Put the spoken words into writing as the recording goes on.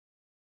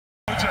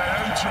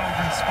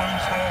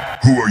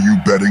Who are you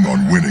betting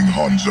on winning,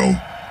 Hanzo?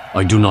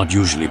 I do not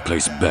usually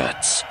place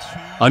bets.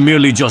 I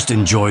merely just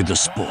enjoy the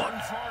sport.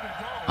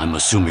 I'm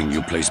assuming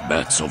you place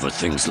bets over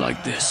things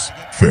like this.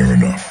 Fair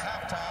enough.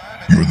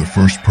 You're the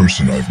first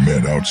person I've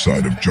met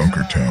outside of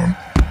Junkertown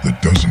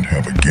that doesn't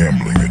have a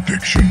gambling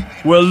addiction.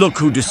 Well, look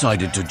who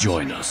decided to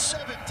join us.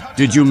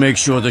 Did you make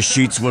sure the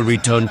sheets will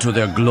return to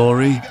their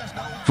glory?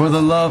 For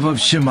the love of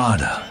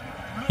Shimada.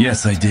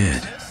 Yes, I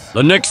did.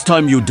 The next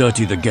time you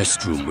dirty the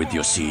guest room with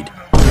your seed,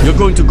 you're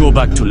going to go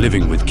back to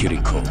living with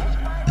Kiriko.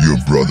 Your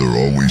brother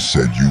always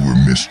said you were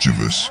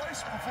mischievous.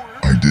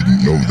 I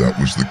didn't know that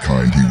was the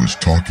kind he was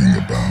talking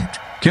about.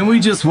 Can we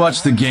just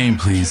watch the game,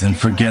 please, and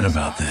forget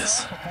about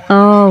this?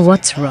 Oh,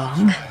 what's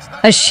wrong?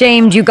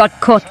 Ashamed you got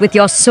caught with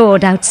your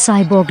sword out,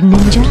 Cyborg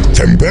Ninja?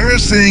 It's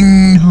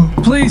embarrassing!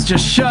 Please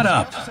just shut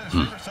up!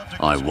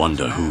 I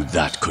wonder who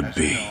that could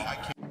be.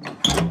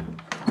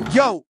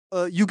 Yo,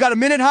 you got a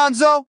minute,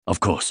 Hanzo? Of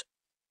course.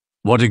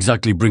 What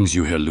exactly brings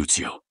you here,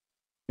 Lucio?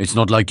 It's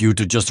not like you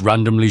to just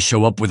randomly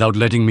show up without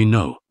letting me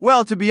know.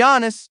 Well, to be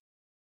honest,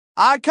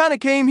 I kinda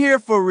came here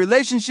for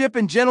relationship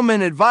and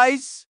gentleman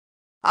advice.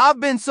 I've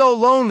been so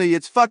lonely,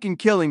 it's fucking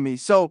killing me,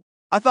 so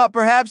I thought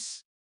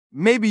perhaps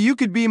maybe you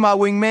could be my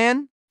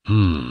wingman?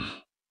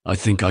 I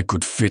think I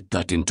could fit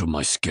that into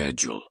my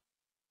schedule.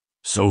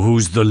 So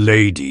who's the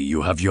lady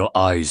you have your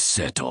eyes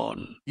set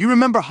on? You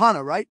remember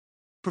Hana, right?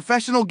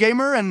 Professional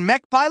gamer and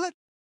mech pilot?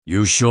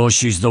 You sure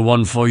she's the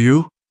one for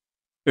you?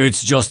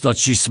 It's just that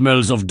she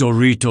smells of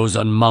Doritos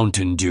and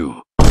Mountain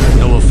Dew.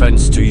 No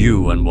offense to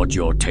you and what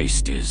your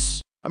taste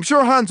is. I'm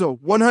sure Hanzo,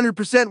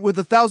 100% with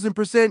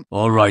 1,000%.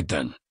 All right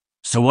then.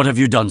 So what have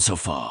you done so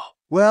far?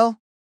 Well,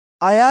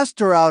 I asked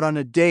her out on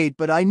a date,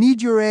 but I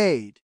need your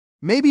aid.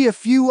 Maybe a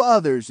few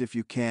others if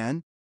you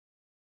can.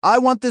 I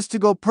want this to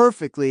go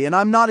perfectly, and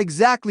I'm not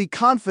exactly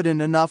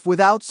confident enough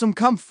without some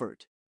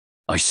comfort.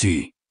 I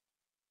see.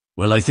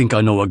 Well, I think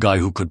I know a guy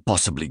who could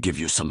possibly give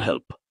you some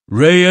help.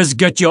 Reyes,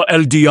 get your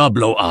El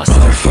Diablo ass.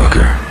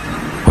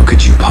 Motherfucker. What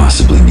could you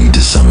possibly need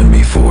to summon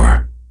me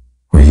for?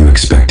 Were you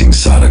expecting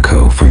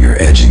Sadako for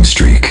your edging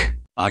streak?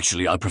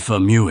 Actually, I prefer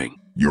mewing.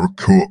 You're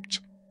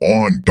cooked.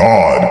 On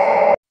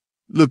God.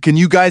 Look, can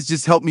you guys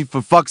just help me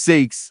for fuck's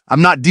sakes?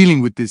 I'm not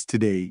dealing with this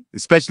today,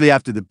 especially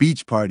after the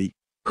beach party.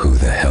 Who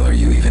the hell are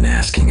you even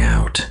asking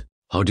out?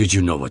 How did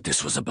you know what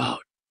this was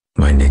about?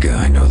 My nigga,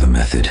 I know the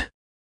method.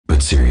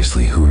 But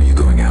seriously, who are you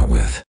going out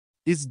with?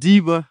 It's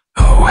Diva.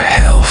 Oh,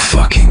 hell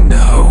fucking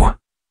no.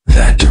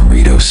 That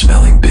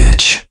Dorito-smelling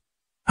bitch.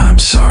 I'm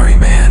sorry,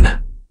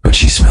 man, but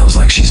she smells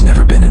like she's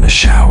never been in a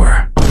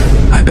shower.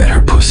 I bet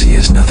her pussy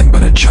is nothing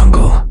but a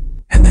jungle.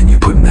 And then you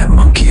putting that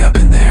monkey up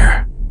in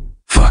there.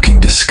 Fucking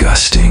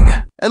disgusting.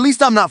 At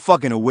least I'm not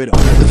fucking a widow.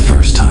 The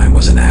first time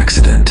was an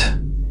accident.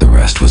 The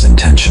rest was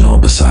intentional.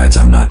 Besides,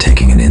 I'm not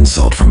taking an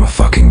insult from a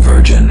fucking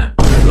virgin.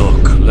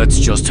 Look, let's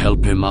just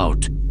help him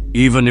out,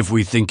 even if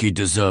we think he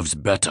deserves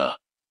better.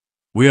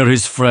 We're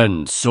his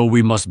friends, so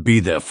we must be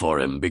there for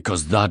him,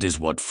 because that is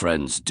what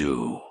friends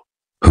do.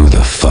 Who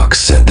the fuck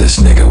said this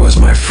nigga was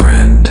my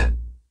friend?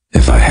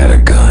 If I had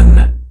a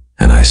gun,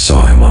 and I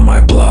saw him on my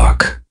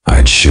block,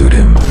 I'd shoot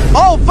him.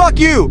 Oh, fuck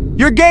you!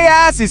 Your gay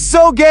ass is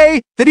so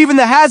gay that even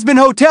the Has-Been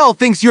Hotel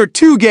thinks you're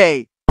too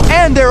gay.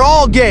 And they're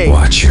all gay!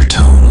 Watch your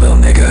tone, lil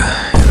nigga,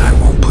 and I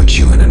won't put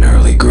you in an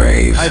early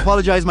grave. I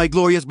apologize, my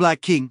glorious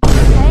black king.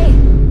 Hey,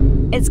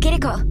 it's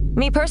Kiriko.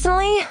 Me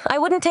personally, I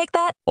wouldn't take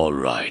that. All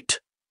right.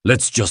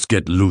 Let's just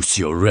get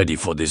Lucio ready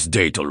for this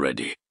date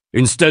already.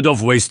 Instead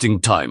of wasting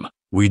time,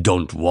 we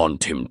don't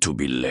want him to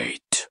be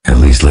late. At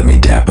least let me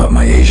dap up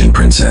my Asian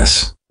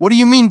princess. What do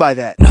you mean by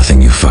that?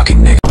 Nothing, you fucking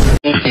nigga.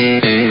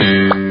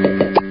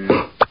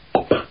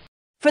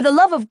 For the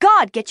love of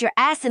God, get your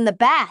ass in the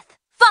bath.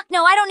 Fuck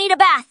no, I don't need a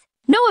bath.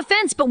 No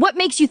offense, but what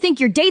makes you think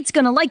your date's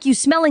gonna like you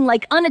smelling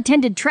like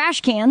unattended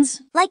trash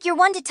cans? Like you're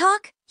one to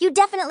talk? You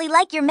definitely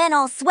like your men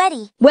all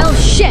sweaty. Well,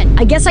 shit,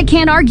 I guess I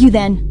can't argue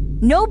then.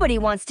 Nobody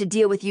wants to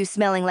deal with you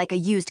smelling like a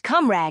used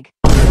cum rag.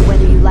 So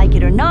whether you like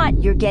it or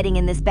not, you're getting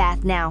in this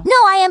bath now. No,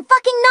 I am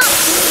fucking not!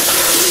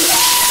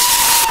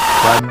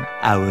 1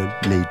 hour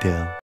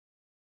later.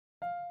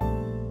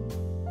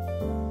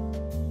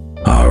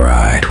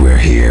 Alright, we're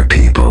here,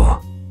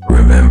 people.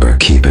 Remember,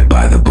 keep it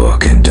by the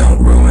book and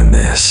don't ruin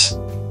this.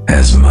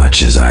 As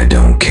much as I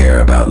don't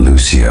care about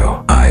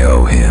Lucio, I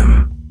owe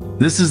him.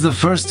 This is the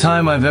first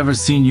time I've ever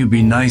seen you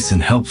be nice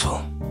and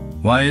helpful.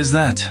 Why is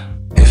that?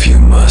 If you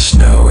must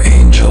know,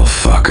 angel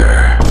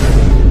fucker.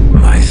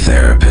 My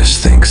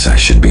therapist thinks I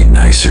should be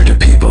nicer to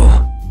people.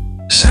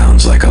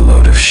 Sounds like a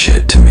load of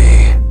shit to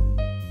me.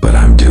 But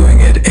I'm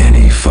doing it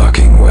any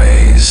fucking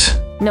ways.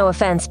 No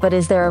offense, but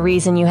is there a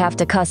reason you have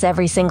to cuss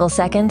every single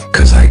second?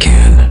 'Cause I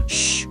can.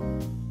 Shh.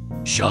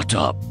 Shut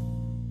up.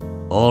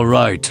 All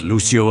right,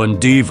 Lucio and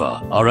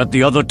Diva are at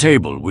the other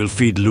table. We'll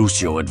feed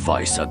Lucio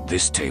advice at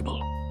this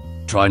table.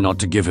 Try not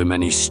to give him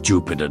any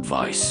stupid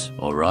advice,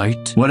 all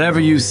right? Whatever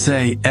you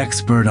say,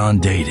 expert on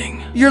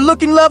dating. You're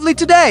looking lovely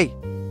today.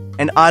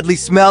 And oddly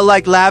smell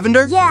like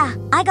lavender? Yeah,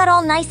 I got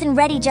all nice and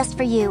ready just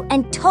for you,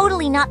 and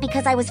totally not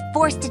because I was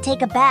forced to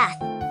take a bath.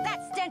 That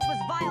stench was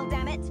vile.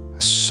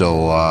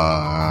 So,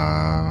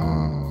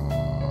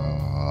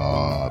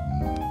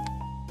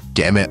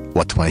 damn it,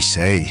 what do I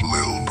say?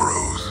 Little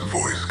bro's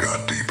voice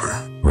got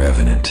deeper.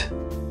 Revenant,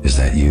 is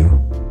that you?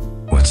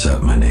 What's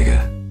up, my nigga?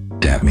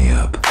 Dap me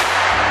up.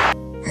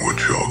 What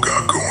y'all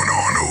got going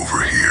on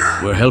over here?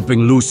 We're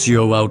helping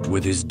Lucio out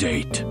with his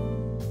date.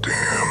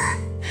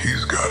 Damn,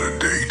 he's got a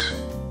date.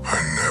 I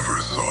never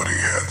thought he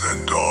had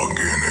that dog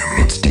in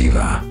him. It's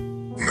Diva.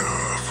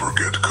 Nah,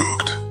 forget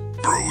cooked.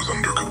 Bro's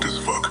undercooked as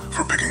fuck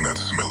for picking that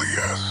smelly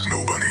ass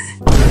snow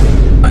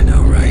bunny. I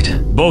know, right?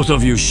 Both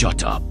of you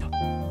shut up.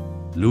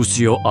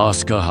 Lucio,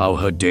 ask her how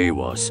her day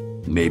was.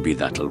 Maybe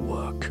that'll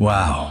work.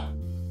 Wow.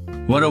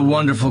 What a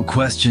wonderful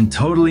question,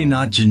 totally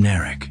not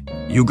generic.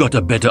 You got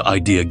a better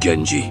idea,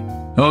 Genji?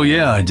 Oh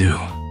yeah, I do.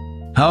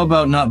 How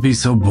about not be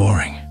so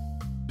boring?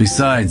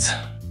 Besides,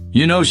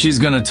 you know she's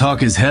gonna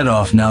talk his head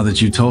off now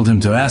that you told him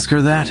to ask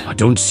her that? I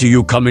don't see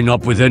you coming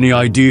up with any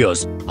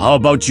ideas. How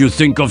about you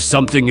think of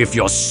something if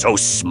you're so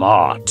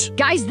smart?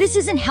 Guys, this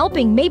isn't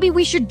helping. Maybe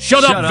we should...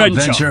 Shut up,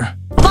 Venture!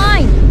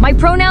 Fine! My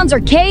pronouns are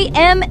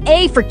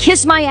KMA for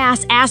kiss my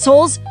ass,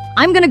 assholes.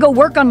 I'm gonna go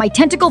work on my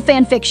tentacle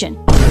fanfiction.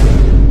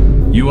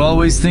 You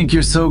always think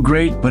you're so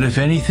great, but if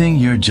anything,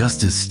 you're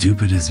just as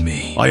stupid as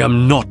me. I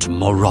am not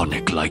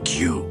moronic like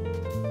you.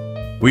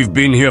 We've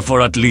been here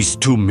for at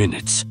least 2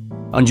 minutes,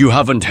 and you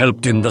haven't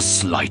helped in the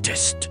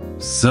slightest.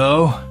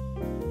 So?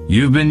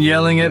 You've been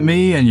yelling at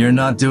me and you're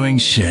not doing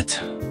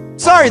shit.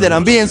 Sorry that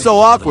I'm being so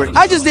awkward.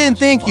 I just didn't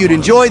think you'd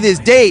enjoy this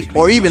date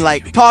or even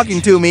like talking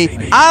to me.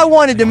 I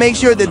wanted to make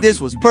sure that this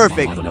was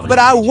perfect, but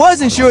I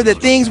wasn't sure that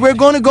things were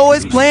going to go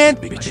as planned.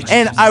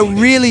 And I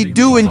really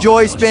do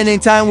enjoy spending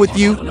time with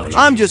you.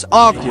 I'm just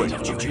awkward.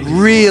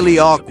 Really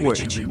awkward.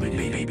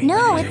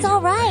 No, it's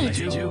all right.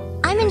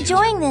 I'm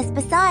enjoying this.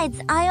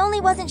 Besides, I only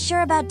wasn't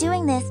sure about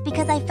doing this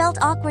because I felt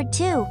awkward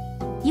too.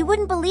 You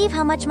wouldn't believe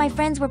how much my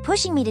friends were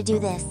pushing me to do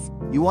this.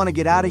 You want to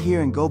get out of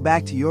here and go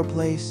back to your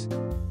place?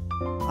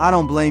 I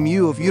don't blame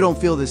you if you don't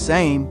feel the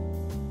same,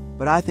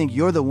 but I think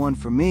you're the one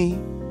for me,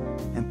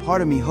 and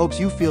part of me hopes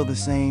you feel the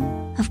same.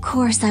 Of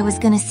course, I was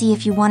gonna see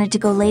if you wanted to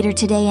go later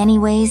today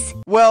anyways.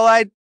 Well,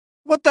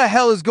 what the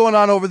hell is going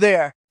on over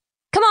there?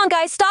 Come on,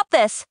 guys, stop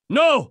this!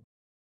 No!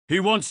 He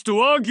wants to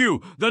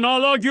argue, then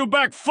I'll argue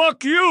back,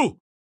 fuck you!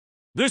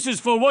 This is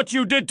for what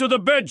you did to the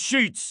bed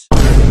sheets!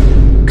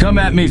 Come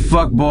at me,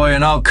 fuckboy,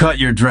 and I'll cut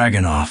your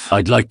dragon off.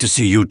 I'd like to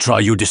see you try,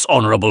 you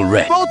dishonorable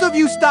wretch. Both of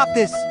you stop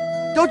this!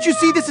 Don't you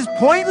see this is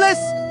pointless?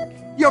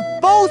 You're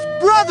both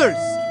brothers!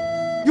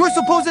 You're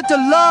supposed to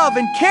love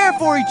and care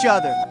for each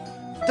other.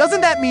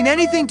 Doesn't that mean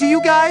anything to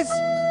you guys?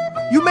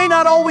 You may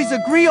not always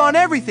agree on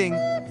everything,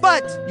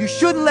 but you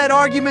shouldn't let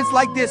arguments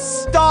like this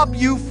stop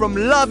you from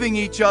loving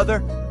each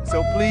other.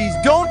 So please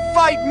don't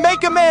fight,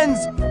 make amends,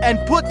 and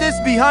put this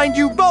behind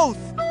you both!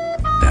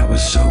 That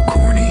was so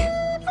corny.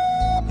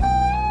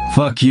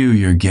 Fuck you,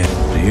 you're gay.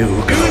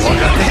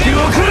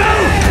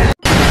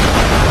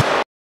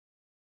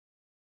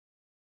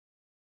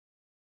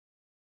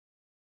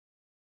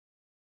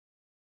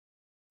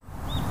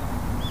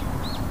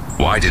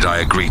 Why did I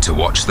agree to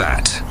watch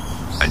that?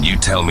 And you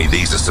tell me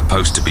these are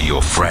supposed to be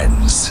your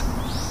friends?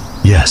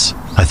 Yes,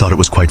 I thought it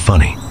was quite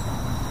funny.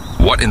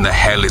 What in the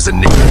hell is a